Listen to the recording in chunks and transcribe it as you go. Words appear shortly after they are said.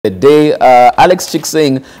The day, Alex Chick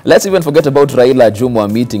saying, let's even forget about Raila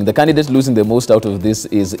Jumwa meeting. The candidate losing the most out of this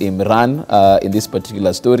is Imran in this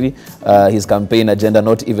particular story. His campaign agenda,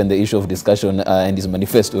 not even the issue of discussion and his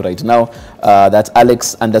manifesto right now. That's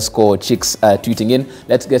Alex_Chicks tweeting in.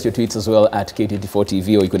 Let's get your tweets as well at K24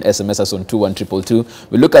 TV, or you can SMS us on 21222.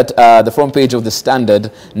 We look at the front page of the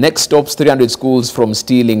Standard. Next stops 300 schools from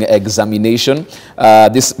stealing examination.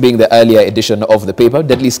 This being the earlier edition of the paper.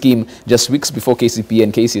 Deadly scheme just weeks before KCPE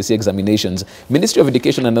and KCSE examinations. Ministry of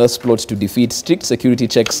Education and others plots to defeat strict security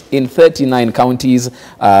checks in 39 counties.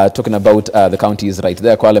 Talking about the counties right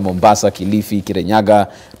there: Kwale, Mombasa, Kilifi, Kirinyaga,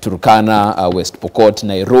 Turkana, West Pokot,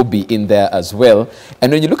 Nairobi in there as well.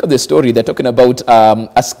 And when you look at the story, they're talking about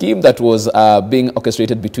a scheme that was being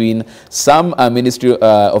orchestrated between some Ministry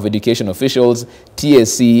of Education officials,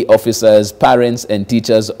 TSC officers, parents and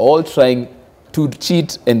teachers, all trying to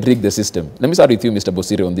cheat and rig the system. Let me start with you, Mr.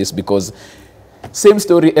 Bosire, on this, because same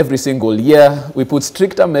story every single year. We put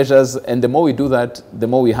stricter measures, and the more we do that, the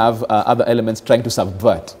more we have other elements trying to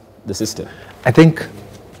subvert the system. I think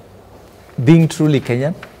being truly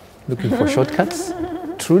Kenyan, looking for shortcuts,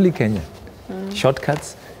 truly Kenyan,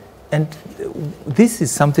 shortcuts. And this is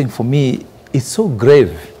something for me, it's so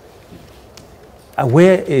grave.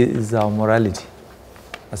 Where is our morality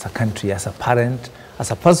as a country, as a parent, as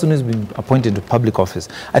a person who's been appointed to public office?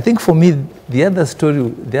 I think for me, the other story,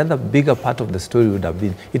 the other bigger part of the story would have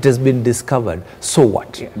been, it has been discovered. So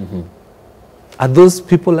what? Yeah. Are those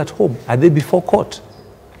people at home? Are they before court?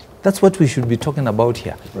 That's what we should be talking about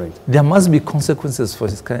here. Right. There must be consequences for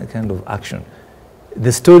this kind of action.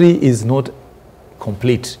 The story is not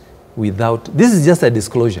complete without, this is just a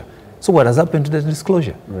disclosure. So what has happened to the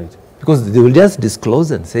disclosure? Right. Because they will just disclose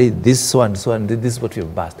and say this, so and so, and this is what we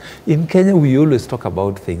have passed. In Kenya, we always talk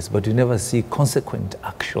about things, but we never see consequent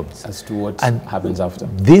actions. As to what happens after.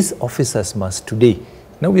 These officers must today,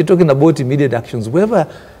 now we're talking about immediate actions,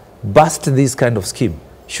 whoever bust this kind of scheme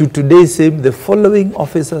should today say the following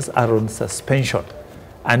officers are on suspension,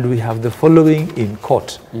 and we have the following in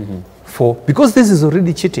court. Because this is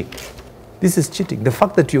already cheating. This is cheating. The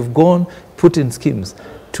fact that you've gone, put in schemes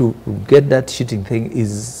to get that cheating thing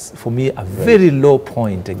is, for me, a very low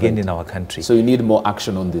point again in our country. So you need more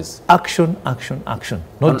action on this? Action, action, action.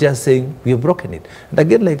 Not just saying we have broken it. And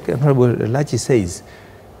again, like Honorable Lachi says,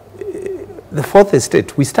 the fourth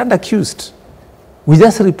estate, we stand accused. We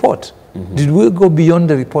just report. Did we go beyond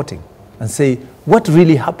the reporting and say what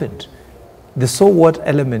really happened? The so what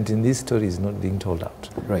element in this story is not being told out.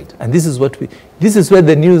 Right. And this is what this is where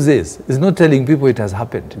the news is. It's not telling people it has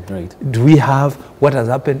happened. Right. Do we have what has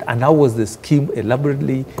happened, and how was the scheme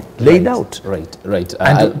elaborately laid out? Right, right.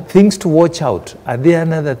 And things to watch out. Are there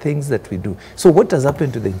other things that we do? So what has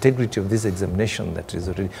happened to the integrity of this examination that is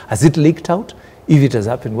already, has it leaked out? If it has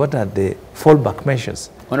happened, what are the fallback measures?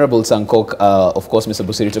 Honorable Sankok, of course, Mr.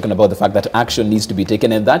 Busiri talking about the fact that action needs to be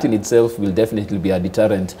taken, and that in itself will definitely be a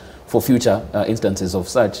deterrent for future instances of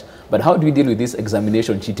such. But how do we deal with this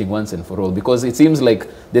examination cheating once and for all? Because it seems like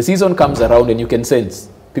the season comes around and you can sense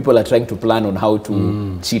people are trying to plan on how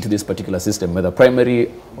to cheat this particular system, whether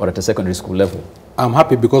primary or at a secondary school level. I'm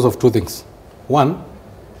happy because of two things. One,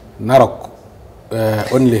 Narok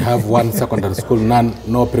only have one secondary school,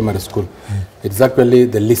 no primary school. It's actually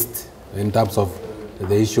the least in terms of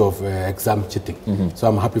the issue of exam cheating. So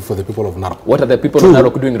I'm happy for the people of Narok. What are the people of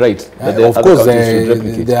Narok doing right? Of course,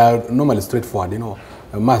 they are normally straightforward. You know,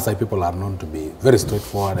 Maasai people are known to be very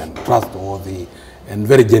straightforward and trustworthy and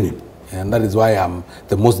very genuine. And that is why I'm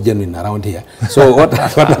the most genuine around here. So what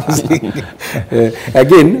I'm saying,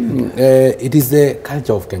 again, it is the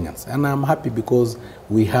culture of Kenyans. And I'm happy because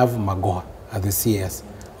we have Magoha as the CS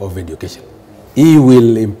of Education. He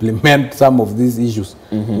will implement some of these issues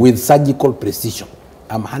with surgical precision.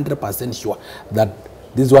 I'm 100% sure that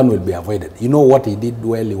this one will be avoided. You know what he did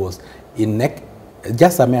well? He was in NEC,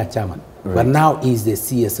 just a mere chairman. Right. But now he's the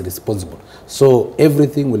CS responsible. So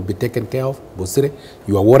everything will be taken care of. Bosire,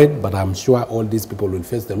 you are worried, but I'm sure all these people will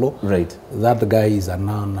face the law. Right. That guy is a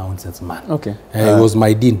nonsense man. Okay. He was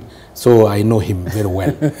my dean, so I know him very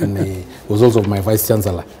well. And he was also my vice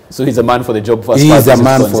chancellor. So he's a man for the job. He is a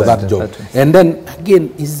man for that job. And then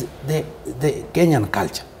again, is the Kenyan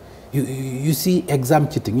culture. You see exam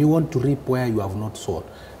cheating. You want to reap where you have not sown.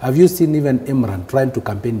 Have you seen even Imran trying to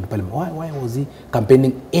campaign in parliament? Why was he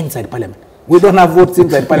campaigning inside parliament? We don't have votes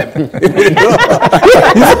inside parliament. Who's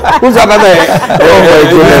another?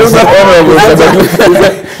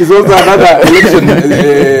 It's also another election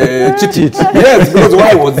cheat. Yes, because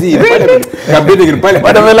why was he in parliament? Campaigning in parliament.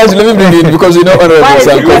 Madam Elash, let me bring in because you know Honorable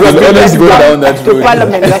Sanko. Let's go down that road.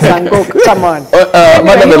 Parliament, Sanko. Come on.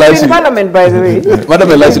 Madam Elash, in parliament, by the way. Madam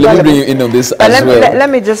Elash, let me bring you in on this as well. Let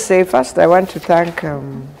me just say first, I want to thank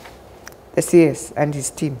the CS and his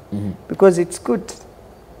team because it's good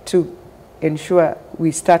to ensure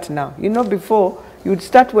we start now. You know, before you would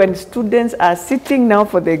start when students are sitting now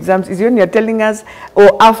for the exams. Is when you're telling us,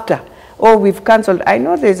 or after, or we've cancelled. I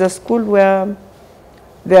know there's a school where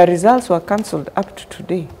their results were cancelled up to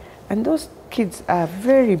today, and those kids are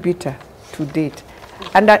very bitter to date.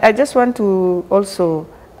 And I just want to also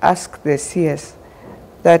ask the CS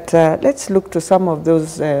that let's look to some of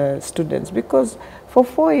those students, because for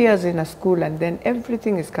 4 years in a school and then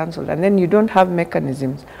everything is cancelled, and then you don't have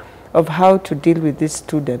mechanisms of how to deal with these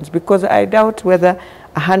students, because I doubt whether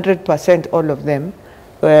 100% all of them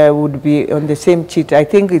would be on the same cheat. I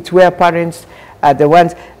think it's where parents are the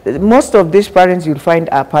ones. Most of these parents you'll find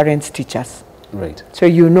are parents teachers. Right. So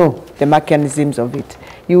you know the mechanisms of it.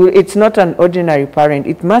 It's not an ordinary parent.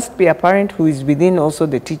 It must be a parent who is within also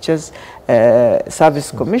the Teachers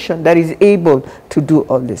Service Commission that is able to do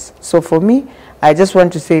all this. So for me, I just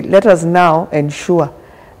want to say, let us now ensure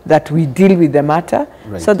that we deal with the matter,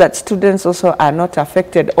 so that students also are not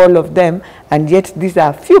affected, all of them, and yet these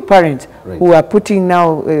are few parents who are putting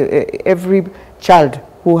now every child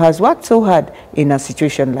who has worked so hard in a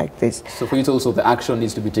situation like this. So for you to also, the action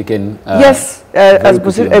needs to be taken yes,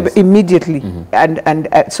 immediately, and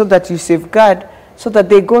so that you safeguard, so that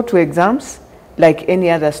they go to exams like any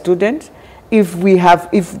other student. If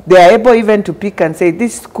they are able even to pick and say,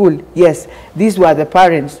 this school, yes, these were the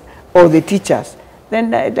parents or the teachers,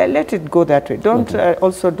 then let it go that way. Don't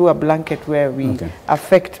also do a blanket where we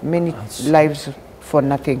affect many lives for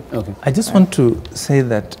nothing. I just want to say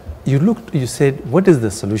that you said, what is the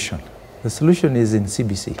solution? The solution is in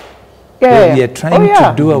CBC. We are trying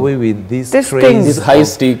to do away with these crazy high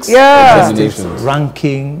stakes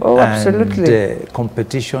ranking and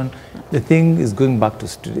competition. The thing is going back to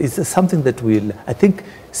students. It's something that I think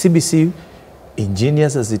CBC,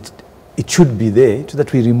 ingenious as it should be there, so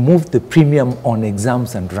that we remove the premium on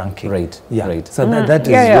exams and ranking. So that is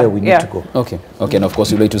where we need to go. Okay, and of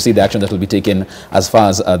course, we'd like to see the action that will be taken as far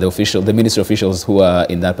as the ministry officials who are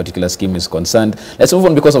in that particular scheme is concerned. Let's move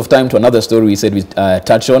on, because of time, to another story we said we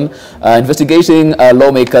touch on. Investigating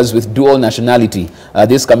lawmakers with dual nationality.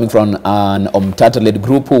 This coming from an Omtata-led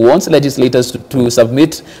group who wants legislators to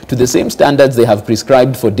submit to the same standards they have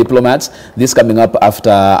prescribed for diplomats. This coming up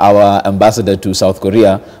after our ambassador to South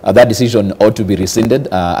Korea. That decision ought to be rescinded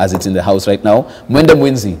as it's in the House right now. Mwenda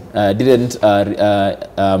Mwinzi didn't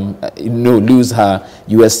lose her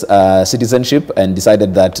U.S. citizenship and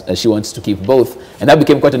decided that she wants to keep both. And that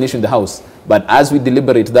became quite an issue in the House. But as we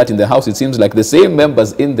deliberate that in the House, it seems like the same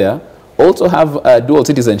members in there also have dual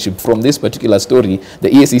citizenship. From this particular story, the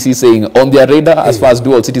EACC saying on their radar as far as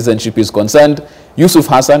dual citizenship is concerned, Yusuf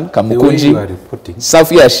Hassan, Kamukunji,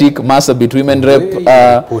 Safia Sheikh, Marsabit Women Rep,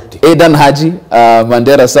 Aidan Haji,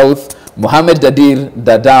 Mandera South, Mohamed Dadir,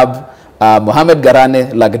 Dadab, Mohamed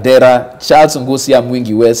Garane, Lagdera, Charles Ngusia,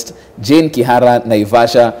 Mwingi West, Jane Kihara,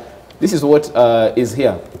 Naivasha. This is what is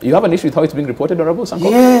here. You have an issue with how it's being reported, Honorable Sanko?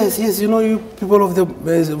 Yes, you know, you people of the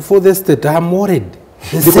for the state are worried.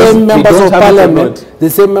 The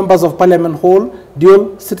same members of parliament hold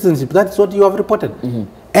dual citizenship. That's what you have reported.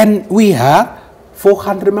 And we have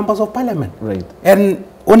 400 members of parliament. And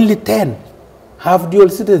only 10 have dual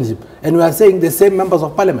citizenship. And we are saying the same members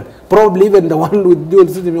of parliament. Probably even the one with dual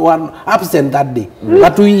citizenship were absent that day.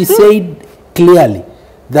 But we said clearly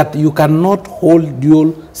that you cannot hold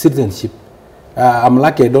dual citizenship. I'm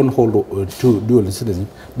lucky I don't hold two dual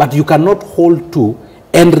citizenship. But you cannot hold two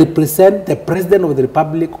and represent the President of the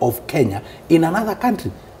Republic of Kenya in another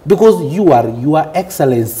country. Because you are Your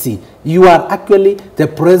Excellency. You are actually the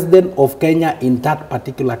President of Kenya in that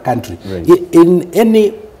particular country. In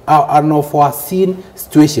any unforeseen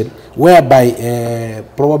situation whereby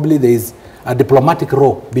probably there is a diplomatic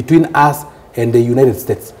row between us and the United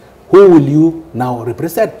States, who will you now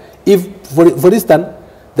represent? If, for instance,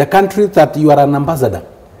 the country that you are an ambassador,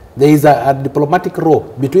 there is a diplomatic row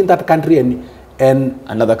between that country and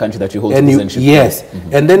another country that you hold citizenship. Yes,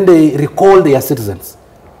 and then they recall their citizens.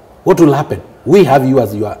 What will happen? We have you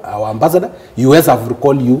as our ambassador. US have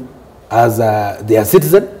recalled you as their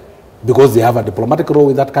citizen because they have a diplomatic role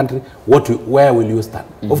with that country. Where will you stand?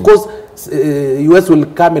 Of course, US will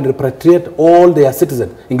come and repatriate all their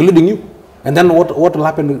citizens, including you. And then what will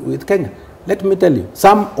happen with Kenya? let me tell you,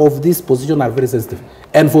 some of these positions are very sensitive.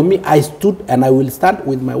 And for me, I stood and I will stand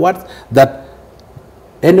with my words that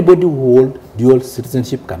anybody who holds dual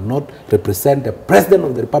citizenship cannot represent the President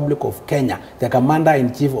of the Republic of Kenya, the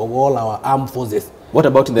Commander-in-Chief of all our armed forces. What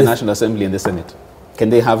about in the National Assembly and the Senate? Can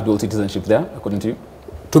they have dual citizenship there, according to you?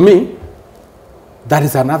 To me, that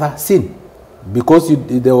is another sin. Because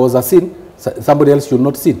there was a sin, somebody else should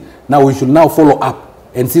not sin. Now we should now follow up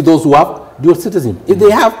and see those who have dual citizenship. If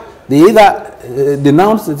they have, they either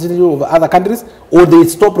denounce the citizenship of other countries or they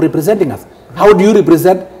stop representing us. How do you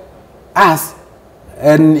represent us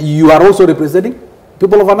and you are also representing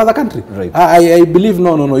people of another country? Right. I believe,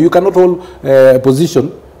 no. You cannot hold a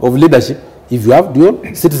position of leadership if you have dual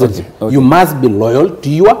citizenship. Okay. You must be loyal to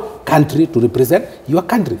your country to represent your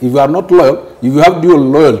country. If you are not loyal, if you have dual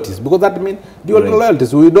loyalties, because that means dual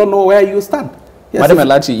loyalties, we don't know where you stand. Yes, Madam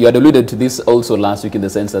Elachi, you had alluded to this also last week in the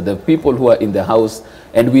sense that the people who are in the House,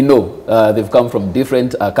 and we know they've come from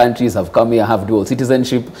different countries, have come here, have dual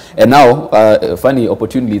citizenship, and now, funny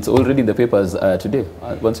opportunity, it's already in the papers today,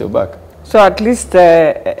 once you're back. So at least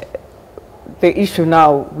the issue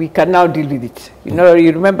now, we can now deal with it. You know,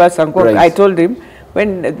 you remember Sangok, Right. I told him,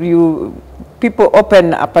 when people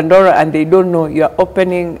open a Pandora and they don't know, you are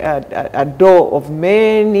opening a door of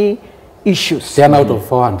many issues. 10 out of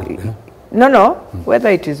 400. No, whether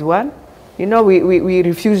it is one, you know, we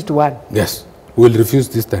refused one. Yes, we will refuse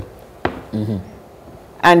this time.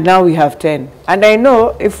 And now we have 10. And I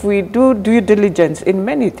know if we do due diligence in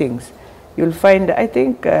many things, you'll find, I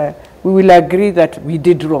think we will agree that we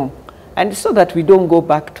did wrong. And so that we don't go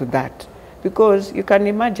back to that. Because you can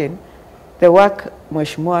imagine the work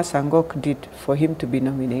Mheshimiwa Sangok did for him to be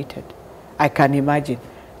nominated. I can imagine.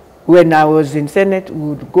 When I was in Senate, we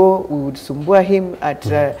would go, we would sumbua him at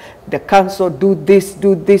the council, do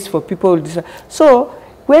this for people. So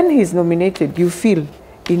when he's nominated, you feel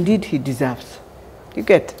indeed he deserves. You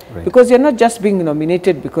get? Right. Because you're not just being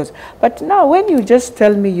nominated because, but now when you just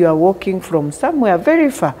tell me you are walking from somewhere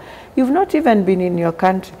very far, you've not even been in your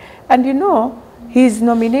country. And you know, he's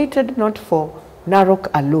nominated not for Narok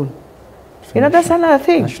alone. You know, that's another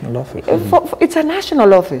thing. National office. It's a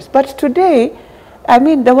national office. But today, I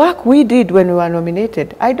mean, the work we did when we were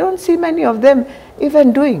nominated, I don't see many of them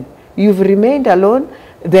even doing. You've remained alone.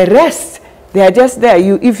 The rest, they are just there.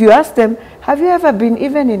 If you ask them, have you ever been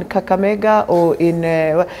even in Kakamega or in,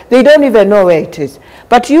 they don't even know where it is.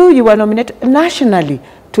 But you were nominated nationally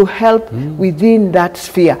to help within that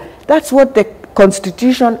sphere. That's what the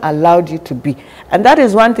Constitution allowed you to be. And that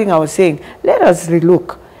is one thing I was saying. Let us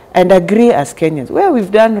relook and agree as Kenyans. Where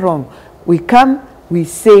we've done wrong, we come, we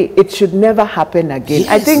say it should never happen again. Yes,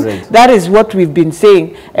 I think right. that is what we've been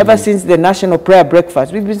saying ever since the National Prayer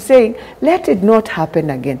Breakfast. We've been saying, let it not happen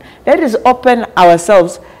again. Let us open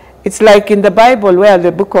ourselves. It's like in the Bible where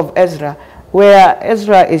the book of Ezra, where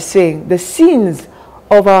Ezra is saying, the sins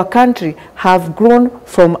of our country have grown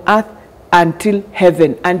from earth until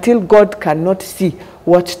heaven, until God cannot see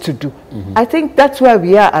what to do. I think that's where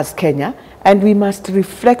we are as Kenya, and we must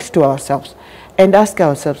reflect to ourselves and ask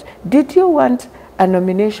ourselves, did you want a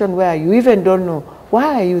nomination where you even don't know,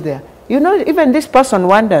 why are you there? You know, even this person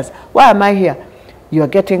wonders, why am I here? You're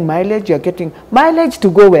getting mileage to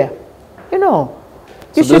go where? You know.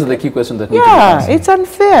 So those are the key questions that need to be Yeah, answered. it's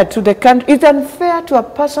unfair to the country. It's unfair to a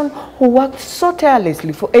person who worked so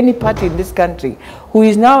tirelessly for any party in this country, who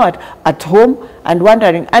is now at home and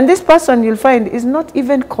wondering. And this person, you'll find, is not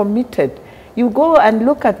even committed. You go and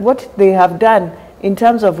look at what they have done in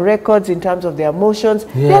terms of records, in terms of their motions.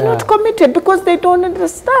 They are not committed because they don't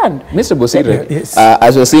understand. Mr. Bosire, Yes.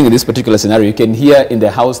 as you're seeing in this particular scenario, you can hear in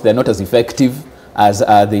the House they're not as effective as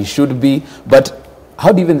they should be. But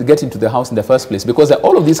how do you even get into the House in the first place? Because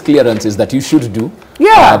all of these clearances that you should do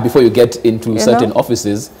before you get into certain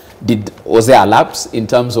offices, was there a lapse in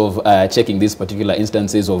terms of checking these particular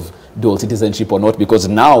instances of dual citizenship or not? Because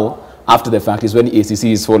now, after the fact, is when ACC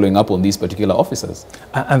is following up on these particular officers.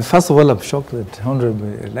 And first of all, I'm shocked that Honorable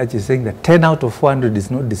Elachi is saying that 10 out of 400 is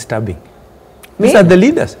not disturbing. These are the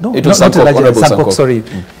leaders. No, It was not Sangok, Elachi, Honorable Sangok, Sangok. sorry.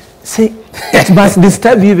 Say, it must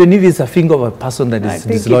disturb you even if it's a finger of a person that I is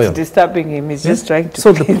think disloyal. it's disturbing him. He's just trying to...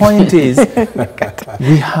 So the point is,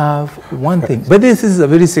 we have one thing, but this is a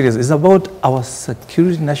very serious, it's about our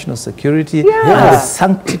security, national security, and the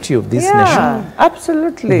sanctity of this nation.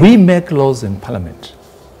 Absolutely. We make laws in Parliament,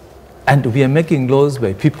 and we are making laws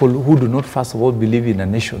by people who do not, first of all, believe in a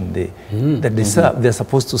nation that they serve, they're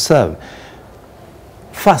supposed to serve.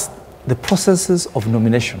 First, the processes of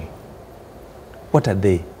nomination. What are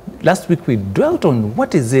they? Last week we dwelt on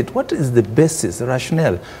what is it, what is the basis, the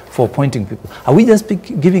rationale for appointing people. Are we just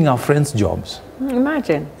giving our friends jobs?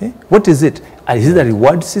 Imagine. Eh? What is it? Is it a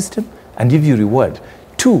reward system? and give you reward.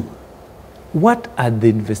 2, what are the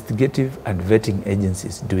investigative and vetting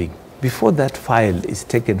agencies doing? Before that file is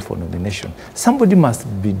taken for nomination, somebody must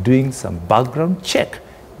be doing some background check,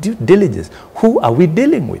 due diligence. Who are we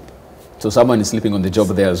dealing with? So someone is sleeping on the job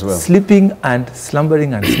there as well. Sleeping and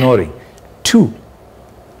slumbering and snoring. 2,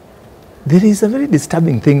 there is a very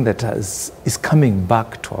disturbing thing that is coming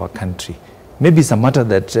back to our country. Maybe it's a matter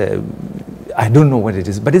that, I don't know what it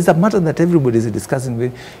is, but it's a matter that everybody is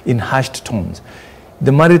discussing in hushed tones.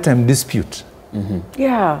 The maritime dispute in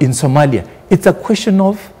Somalia. It's a question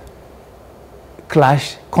of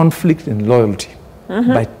conflict in loyalty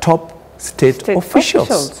by top state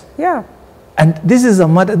officials. Yeah. And this is a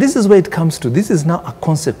matter, this is where it comes to. This is now a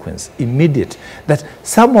consequence, immediate, that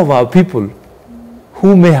some of our people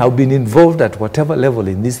who may have been involved at whatever level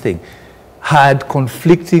in this thing had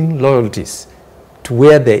conflicting loyalties to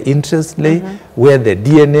where their interests lay, where their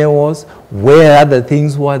DNA was, where other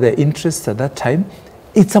things were their interests at that time.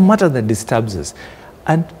 It's a matter that disturbs us.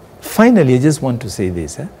 And finally, I just want to say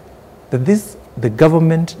this, that the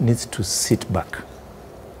government needs to sit back.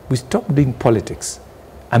 We stop doing politics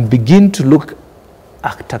and begin to look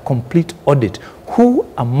at a complete audit. Who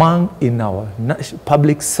among in our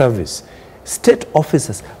public service, state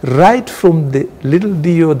officers, right from the little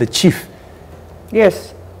DO, the chief,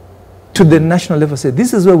 yes, to the national level, say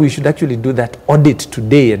this is where we should actually do that audit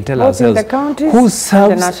today and tell both ourselves in the counties, who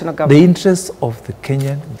serves the national the government. interests of the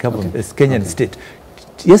Kenyan government, Kenyan state.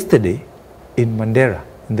 Yesterday in Mandera,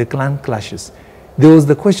 in the clan clashes, there was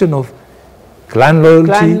the question of clan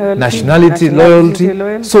loyalty, nationality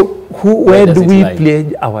loyalty. So where do we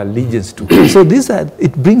pledge our allegiance to? So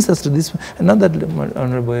it brings us to this. Another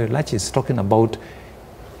Honorable Lachi is talking about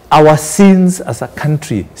our sins as a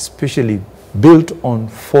country, especially built on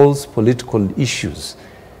false political issues,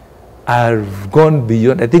 are gone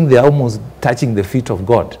beyond. I think they're almost touching the feet of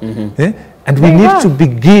God. And we need to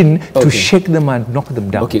begin to shake them and knock them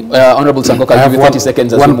down. Okay, Honorable Sankoka, I'll give you 30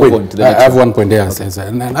 seconds as we move on to the next I have one point there.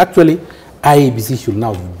 And actually, IEBC should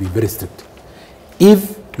now be very strict.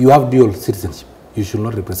 If you have dual citizenship, you should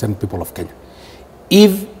not represent people of Kenya.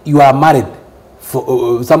 If you are married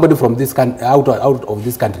for somebody from this country, out of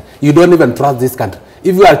this country, you don't even trust this country.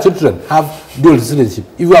 If your children have dual citizenship,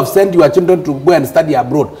 if you have sent your children to go and study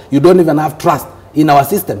abroad, you don't even have trust in our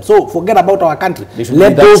system. So forget about our country.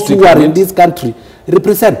 Let those who are in this country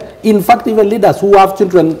represent. In fact, even leaders who have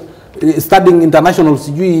children studying international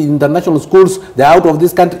schools, they're out of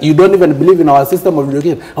this country. You don't even believe in our system of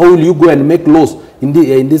education. How will you go and make laws in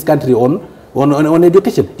this country on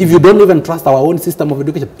education if you don't even trust our own system of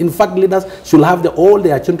education? In fact, leaders should have all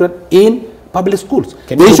their children in public schools.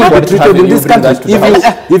 They should be treated in this country.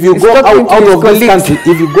 If you go out of this country,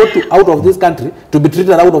 if you go out of this country to be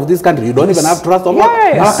treated out of this country, you don't even have trust of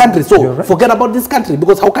our country. So forget about this country,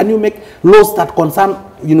 because how can you make laws that concern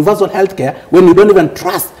universal health care when you don't even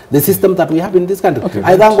trust the system that we have in this country?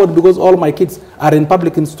 I thank God because all my kids are in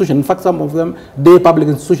public institutions. In fact, some of them day public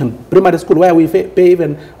institution, primary school, where we pay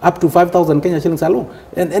even up to 5,000 Kenya shillings alone.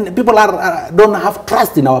 And people don't have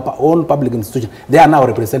trust in our own public institution. They are now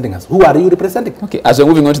representing us. Who are you representing? Okay, as we're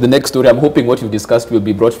moving on to the next story, I'm hoping what you've discussed will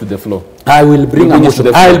be brought to the floor. I will bring a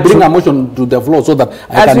motion. I will bring a motion to the floor so that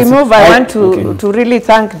as we move, I want to really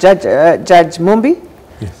thank Judge Mumbi.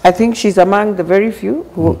 Yes. I think she's among the very few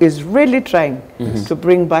who is really trying to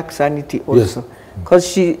bring back sanity also. Because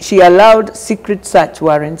she allowed secret search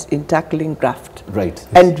warrants in tackling graft. Right.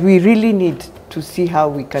 And we really need to see how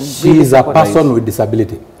we can... She is a person with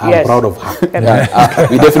disability. I'm proud of her.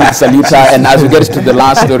 We definitely salute her. And as we get to the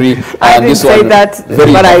last story, I didn't say that,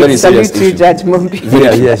 but I salute you, Judge Mumbi.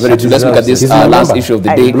 Very true. Let's look at this last issue of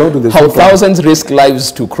the day. How thousands risk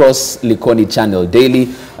lives to cross Likoni Channel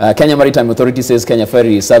daily. Kenya Maritime Authority says Kenya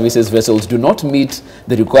ferry services vessels do not meet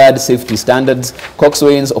the required safety standards.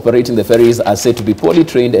 Coxswains operating the ferries are said to be poorly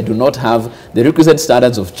trained and do not have the requisite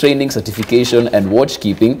standards of training, certification, and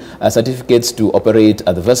watchkeeping certificates to operate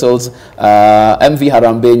the vessels. MV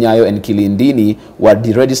Harambe, Nyayo, and Kilindini were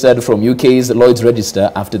deregistered from UK's Lloyd's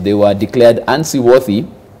Register after they were declared unseaworthy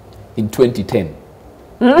in 2010.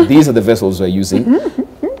 These are the vessels we're using.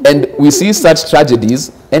 And we see such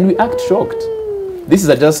tragedies and we act shocked. These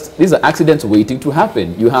are accidents waiting to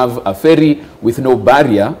happen. You have a ferry with no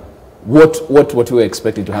barrier. What we were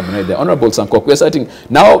expecting to happen right there? Honorable Sankok, we're starting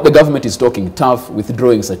now. The government is talking tough,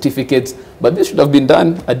 withdrawing certificates, but this should have been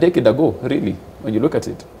done a decade ago, really, when you look at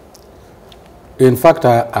it. In fact,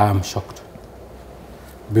 I am shocked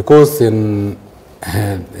because in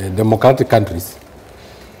democratic countries,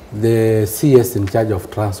 the CS in charge of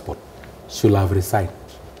transport should have resigned.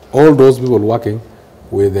 All those people working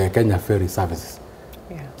with the Kenya ferry services,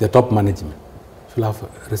 the top management should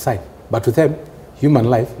have resigned. But to them, human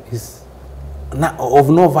life is of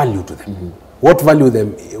no value to them. What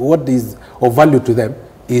is of value to them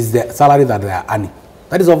is the salary that they are earning.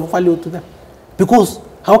 That is of value to them. Because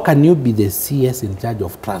how can you be the CS in charge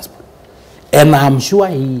of transport? And I'm sure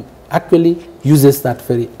he actually uses that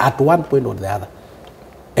ferry at one point or the other.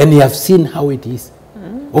 And you have seen how it is.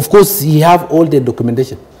 Of course, he have all the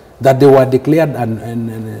documentation that they were declared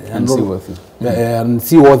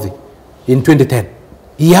unseaworthy in 2010.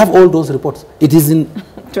 He have all those reports. It is in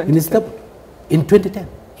his table in 2010.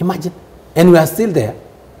 Imagine. And we are still there,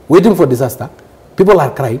 waiting for disaster. People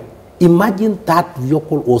are crying. Imagine that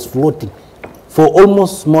vehicle was floating for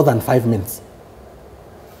almost more than 5 minutes.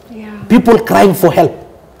 Yeah. People crying for help.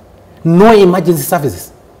 No emergency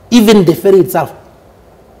services. Even the ferry itself.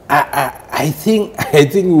 I think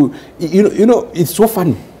you know it's so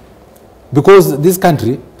funny because this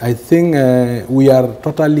country, I think we are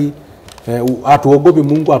totally atuogopi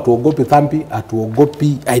Mungu, atuogopi Thampi,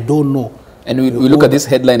 atuogopi I don't know. And we look at this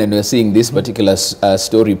headline and we're seeing this particular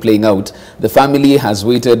story playing out. The family has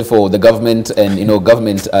waited for the government and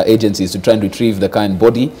government agencies to try and retrieve the kind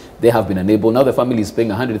body. They have been unable. Now the family is paying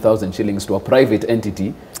 100,000 shillings to a private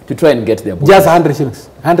entity to try and get their body. Just 100 shillings,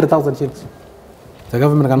 100,000 shillings. The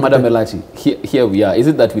government can. Madam Elachi, here we are. Is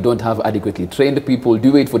it that we don't have adequately trained people?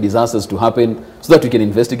 Do we wait for disasters to happen so that we can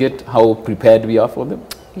investigate how prepared we are for them?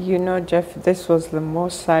 You know, Jeff, this was the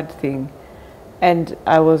most sad thing. And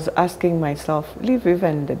I was asking myself, leave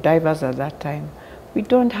even the divers at that time, we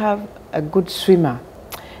don't have a good swimmer.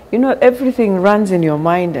 You know, everything runs in your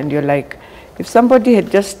mind and you're like, if somebody had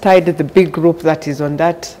just tied the big rope that is on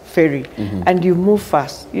that ferry and you move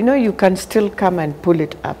fast, you can still come and pull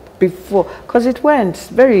it up before, because it went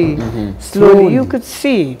very slowly. You could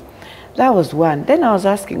see. That was one. Then I was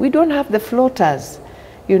asking, we don't have the floaters,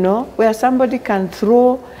 where somebody can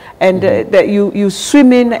throw and that you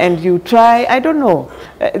swim in and you try. I don't know.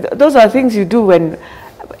 Those are things you do when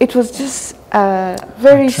it was just a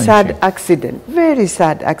very sad accident. Very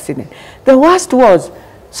sad accident. The worst was,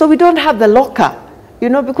 so we don't have the locker,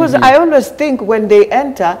 because I always think when they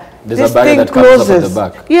enter, this thing closes.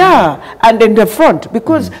 Yeah, and in the front,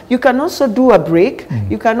 because you can also do a break.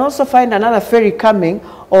 You can also find another ferry coming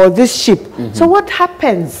or this ship. So what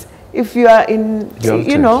happens if you are in,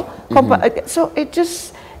 so it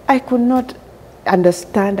just, I could not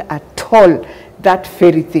understand at all that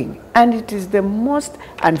ferry thing. And it is the most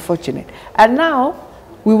unfortunate. And now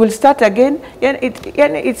we will start again. And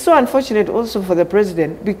it's so unfortunate also for the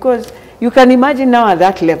president, because you can imagine now at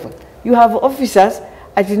that level, you have officers,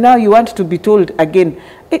 and now you want to be told again.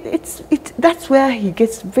 That's where he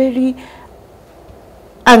gets very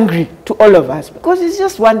angry to all of us, because he's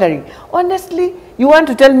just wondering, honestly, you want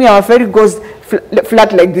to tell me our ferry goes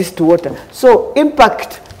flat like this to water? So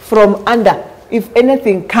impact from under, if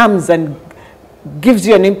anything comes and gives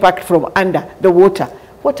you an impact from under the water,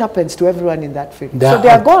 what happens to everyone in that ferry? So they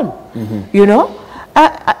are gone,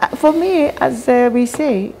 For me, as we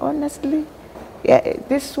say, honestly,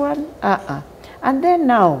 this one, And then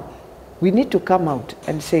now, we need to come out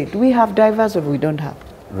and say, do we have divers or we don't have?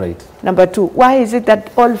 Right. Number two, why is it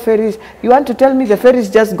that all ferries, you want to tell me the ferries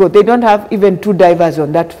just go, they don't have even 2 divers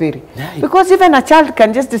on that ferry? Right. Because even a child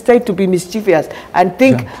can just decide to be mischievous and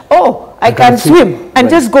think, oh, I can swim and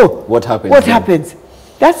just go. What happens? What happens?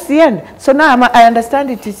 That's the end. So now I understand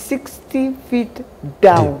it is 60 feet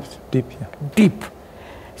down. Deep, yeah. Deep.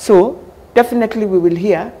 So definitely we will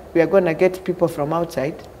hear, we are going to get people from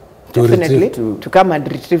outside, to come and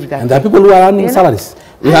retrieve that. And there are people who are earning salaries.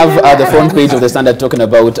 We have the front page of the Standard talking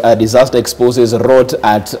about disaster exposes rot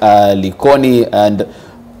at Likoni. And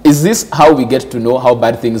is this how we get to know how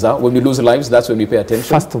bad things are? When we lose lives, that's when we pay attention?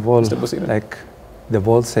 First of all, like the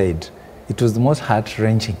board said, it was the most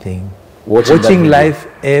heart-wrenching thing. Watching life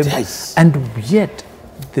ebb, and yet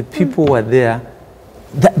the people were there.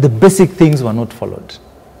 The basic things were not followed.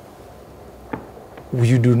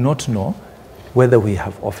 You do not know whether we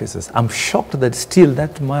have officers. I'm shocked that still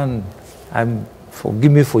that man,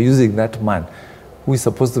 forgive me for using that man, who is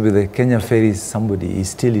supposed to be the Kenya Ferries, somebody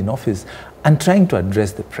is still in office and trying to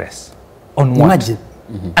address the press. On what? Imagine.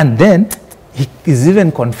 And then he is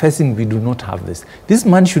even confessing we do not have this. This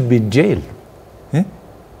man should be in jail.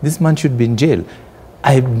 This man should be in jail.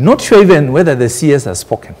 I'm not sure even whether the CS has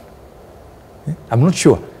spoken. I'm not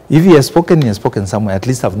sure. If he has spoken somewhere. At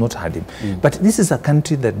least I've not heard him. But this is a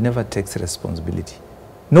country that never takes responsibility.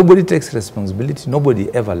 Nobody takes responsibility. Nobody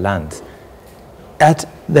ever learns.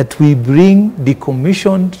 That we bring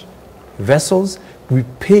decommissioned vessels, we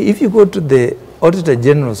pay. If you go to the Auditor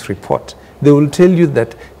General's report, they will tell you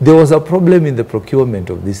that there was a problem in the procurement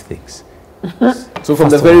of these things. So from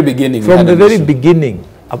the very beginning? From the very beginning,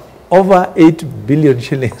 over 8 billion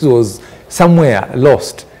shillings was somewhere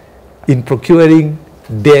lost in procuring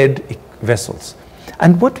dead vessels.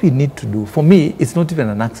 And what we need to do, for me, it's not even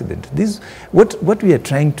an accident. What we are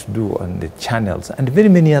trying to do on the channels and very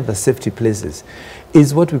many other safety places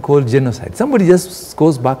is what we call genocide. Somebody just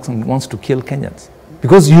goes back and wants to kill Kenyans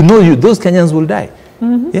because those Kenyans will die.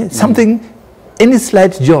 Yeah, something, any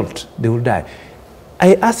slight jolt, they will die.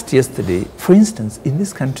 I asked yesterday, for instance, in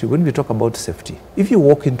this country, when we talk about safety, if you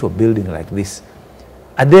walk into a building like this,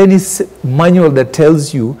 are there any manual that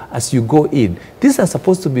tells you as you go in? These are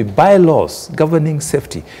supposed to be bylaws governing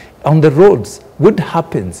safety. On the roads, what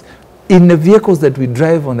happens? In the vehicles that we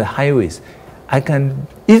drive on the highways,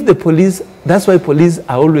 if the police, that's why police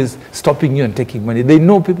are always stopping you and taking money. They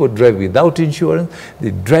know people drive without insurance,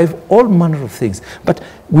 they drive all manner of things. But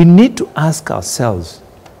we need to ask ourselves,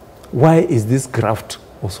 why is this graft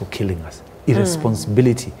also killing us?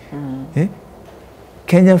 Irresponsibility. Eh?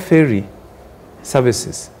 Kenya Ferry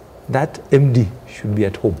Services, that MD should be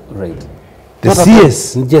at home. Right. The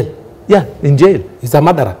CS in jail. Yeah, in jail. He's a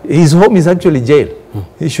murderer. His home is actually jail.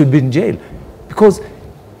 He should be in jail. Because,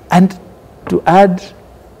 and to add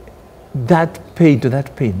that pain to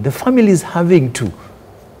that pain, the family is having to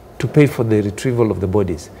pay for the retrieval of the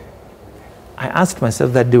bodies. I asked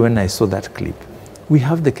myself that day when I saw that clip, we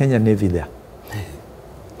have the Kenya Navy there.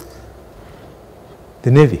 The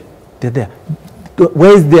Navy, they're there.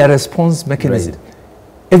 Where is their response mechanism? Right.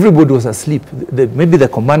 Everybody was asleep. Maybe the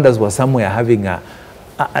commanders were somewhere having the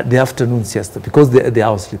afternoon siesta because they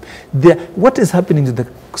are asleep. What is happening to the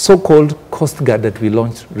so-called Coast Guard that we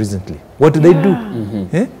launched recently? What do they do?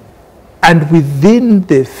 Eh? And within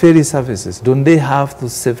the ferry services, don't they have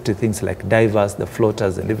those safety things like divers, the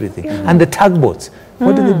floaters and everything? And the tugboats,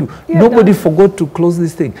 what do they do? Nobody forgot to close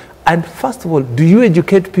this thing. And first of all, do you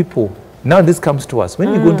educate people? Now this comes to us.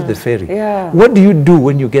 When you go into the ferry, what do you do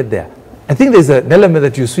when you get there? I think there's an element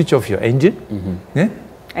that you switch off your engine. Yeah?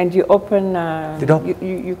 And you open,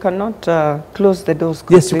 you cannot close the doors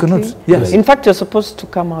completely. Yes, you cannot. Yes. In fact, you're supposed to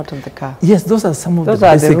come out of the car. Yes, those are some of the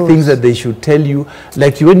basic things that they should tell you.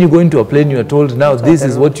 Like when you go into a plane, you are told, now this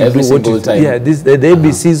is what you do. Yeah, the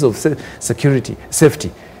ABCs of security,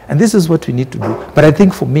 safety. And this is what we need to do. But I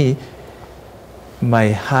think for me,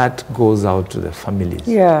 my heart goes out to the families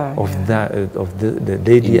of the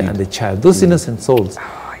lady and the child, those innocent souls.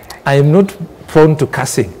 I am not prone to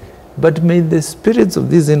cursing, but may the spirits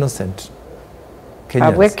of these innocent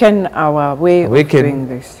Kenyans awaken our way of doing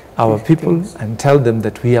this. Our people and tell them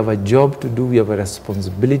that we have a job to do, we have a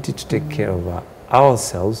responsibility to take care of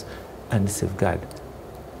ourselves and safeguard.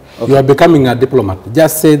 You are becoming a diplomat.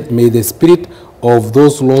 Just said, may the spirit of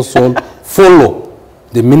those lost souls follow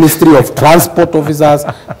the Ministry of Transport officers,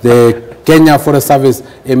 the Kenya Forest Service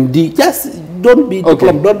MD. Just don't be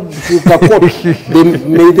diplomat, don't sugarcoat.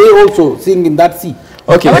 May they also sing in that sea.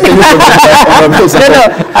 Okay, we'll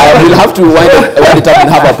have to wind it up and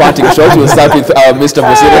have a parting shot. We'll start with Mr.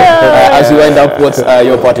 Bosire. As you wind up, what's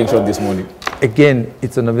your parting shot this morning? Again,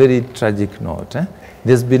 it's on a very tragic note.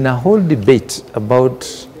 There's been a whole debate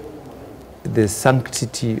about the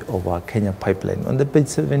sanctity of our Kenya pipeline. On the page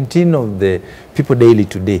 17 of the People Daily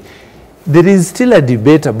today, there is still a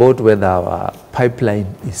debate about whether our pipeline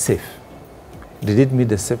is safe. Did it meet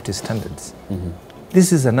the safety standards?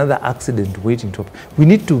 This is another accident waiting to happen. We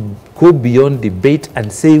need to go beyond debate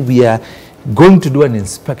and say we are going to do an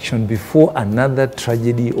inspection before another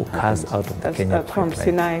tragedy occurs out of the Kenya pipeline. From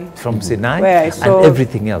Sinai. From Sinai and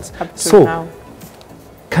everything else. So,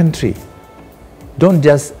 country, don't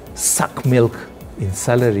just suck milk in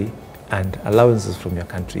salary and allowances from your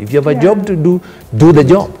country. If you have a job to do, do the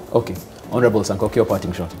job. Okay. Honorable Sankoki, your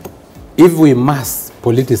parting shot. If we must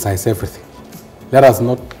politicize everything, let us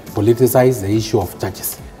not politicize the issue of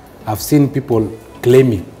churches. I've seen people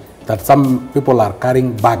claiming that some people are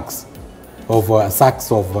carrying bags of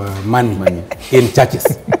sacks of money in churches.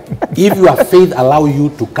 If your faith allows you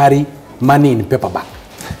to carry money in paper bag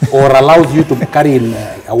or allows you to carry in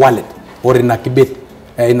a wallet or in a kibeti,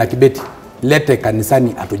 lete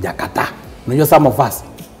kanisani atujakata. Now, some of us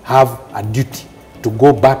have a duty to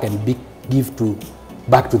go back and give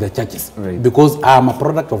back to the churches. Right. Because I am a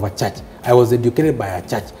product of a church. I was educated by a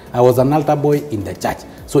church. I was an altar boy in the church.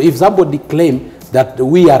 So if somebody claims that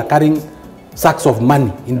we are carrying sacks of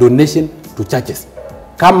money in donation to churches,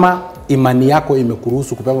 kama imani yako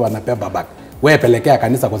imekuruhusu kupewa na paper bag, wewe pelekea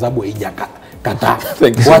kanisa kwa sababu kata.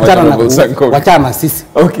 Wachana na sisi.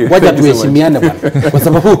 Wacha tuheshimiane bwana. Kwa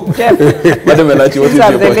sababu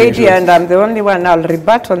the lady and I'm the only one. I'll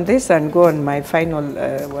rebut on this and go on my final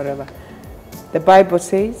whatever. The Bible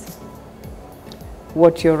says,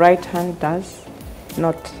 what your right hand does,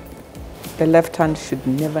 not the left hand should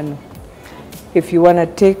never know. If you want to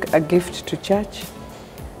take a gift to church,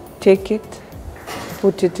 take it,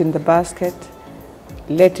 put it in the basket,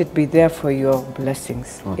 let it be there for your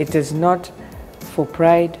blessings. Okay. It is not for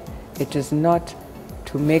pride. It is not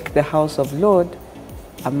to make the house of Lord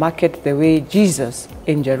a market the way Jesus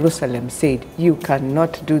in Jerusalem said, you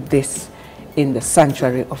cannot do this in the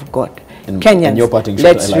sanctuary of God. Kenyans, your parting shot,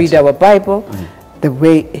 let's read our Bible the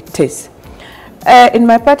way it is. In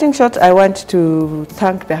my parting shot, I want to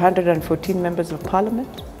thank the 114 members of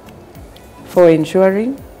Parliament for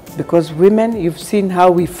ensuring, because women, you've seen how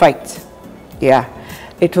we fight. Yeah.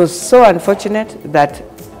 It was so unfortunate that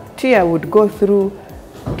Tia would go through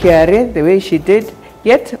KRA the way she did,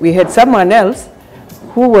 yet we had someone else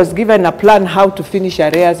who was given a plan how to finish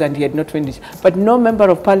arrears and he had not finished. But no member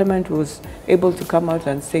of Parliament was able to come out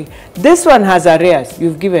and say, this one has arrears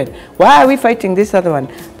you've given. Why are we fighting this other one?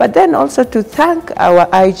 But then also to thank our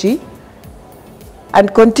IG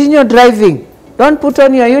and continue driving. Don't put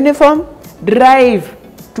on your uniform, drive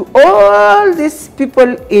to all these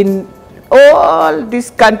people in all this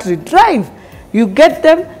country. Drive. You get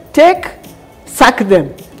them, take, sack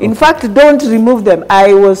them. In fact, don't remove them.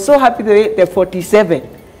 I was so happy the 47.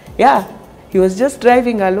 Yeah, he was just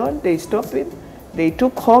driving alone. They stopped him. They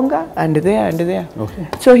took hunger and there and there. Okay.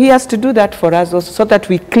 So he has to do that for us also, so that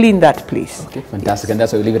we clean that place. Okay, fantastic. Yes. And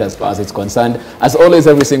that's why we leave it as far as it's concerned. As always,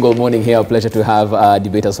 every single morning here, a pleasure to have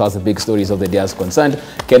debate as far as the big stories of the day is concerned.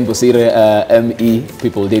 Ken Busire, ME,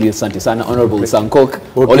 People Daily Santisana, Honorable Sankok.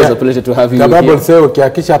 Always a pleasure to have you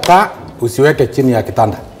here. Usiweke chini ya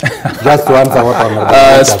kitanda. Just to answer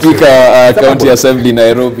what Speaker, County Assembly,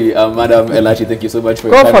 Nairobi, Madam Elachi, thank you so much for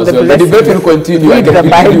your time. The debate will continue.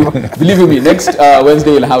 Again, believe me, next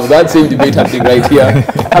Wednesday we'll have that same debate happening right here.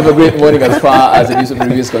 Have a great morning as far as the news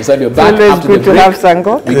review is concerned. You're back after the break. Always good to have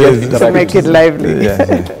Sango to make it lively.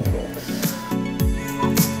 Yeah.